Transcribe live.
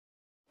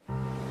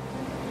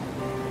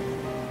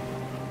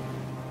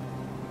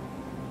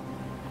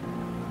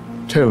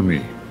Tell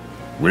me,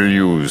 will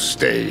you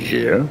stay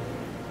here?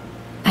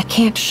 I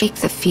can't shake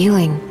the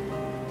feeling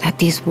that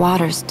these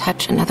waters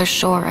touch another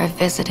shore I've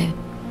visited.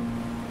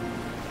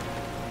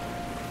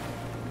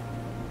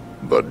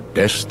 The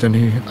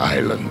Destiny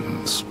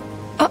Islands.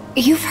 Oh,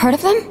 you've heard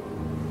of them?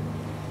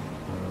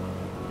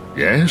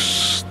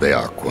 Yes, they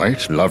are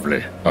quite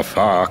lovely. A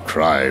far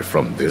cry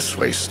from this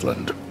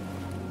wasteland.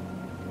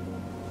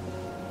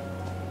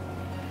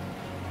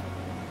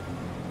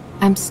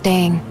 I'm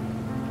staying.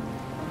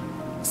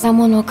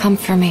 Someone will come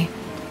for me.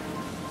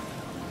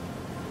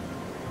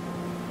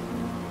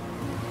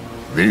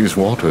 These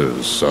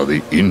waters are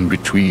the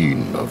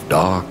in-between of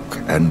dark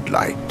and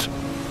light.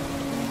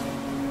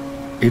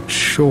 Its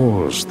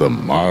shores the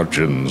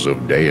margins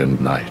of day and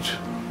night.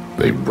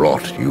 They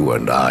brought you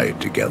and I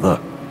together.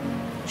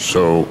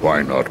 So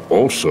why not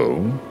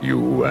also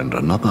you and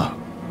another?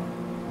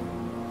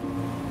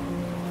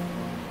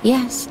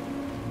 Yes.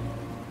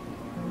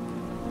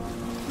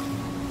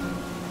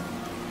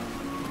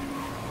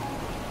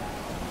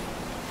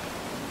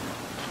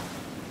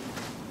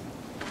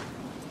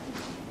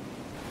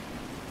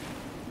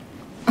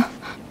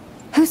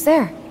 Who's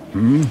there?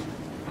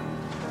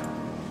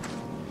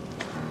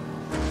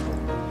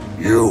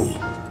 You.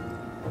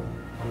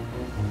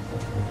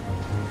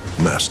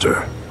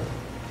 Master,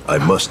 I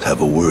must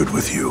have a word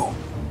with you.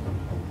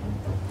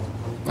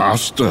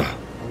 Master.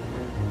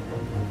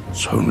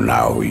 So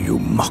now you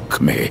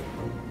mock me.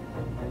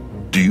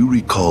 Do you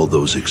recall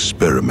those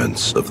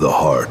experiments of the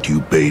heart you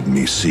bade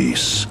me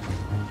cease?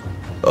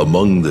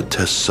 Among the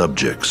test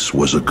subjects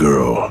was a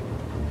girl.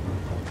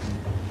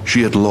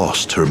 She had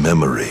lost her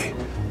memory,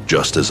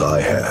 just as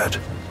I had.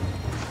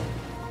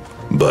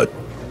 But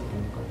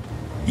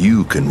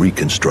you can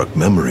reconstruct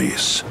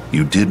memories.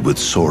 You did with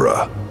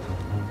Sora.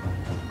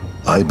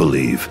 I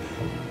believe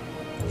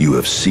you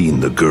have seen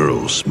the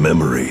girl's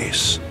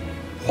memories.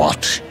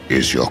 What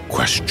is your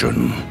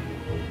question?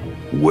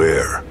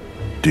 Where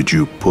did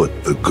you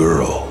put the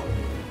girl?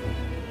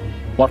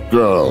 What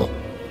girl?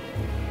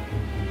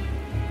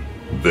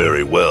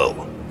 Very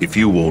well, if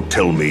you won't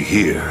tell me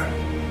here.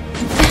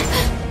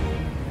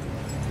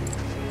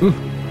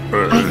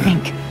 I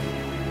think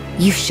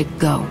you should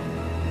go.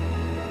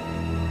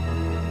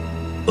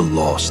 A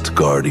lost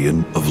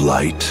guardian of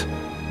light?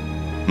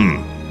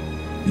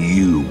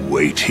 You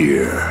wait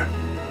here.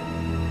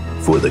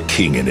 For the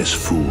king and his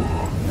fool.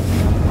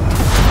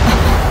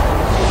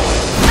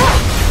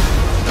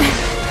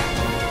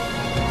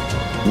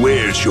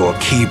 Where's your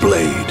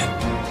Keyblade?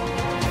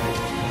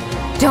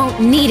 Don't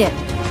need it.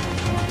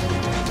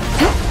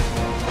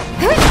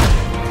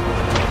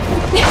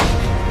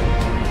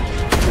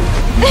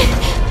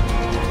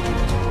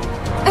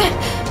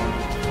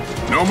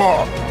 No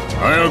more.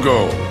 I'll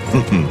go.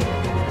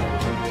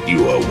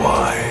 You are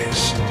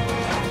wise.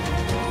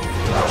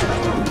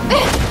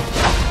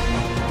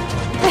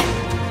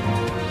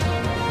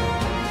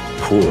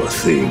 Poor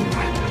thing.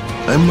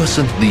 I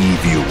mustn't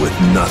leave you with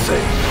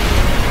nothing.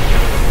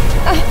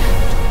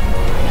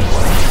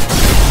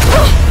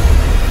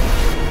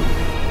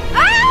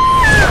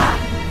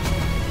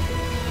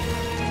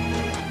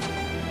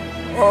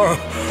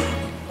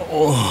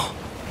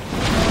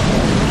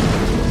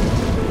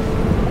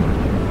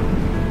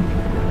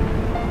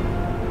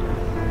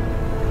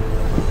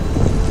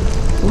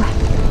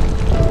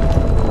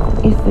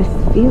 What is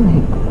this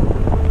feeling?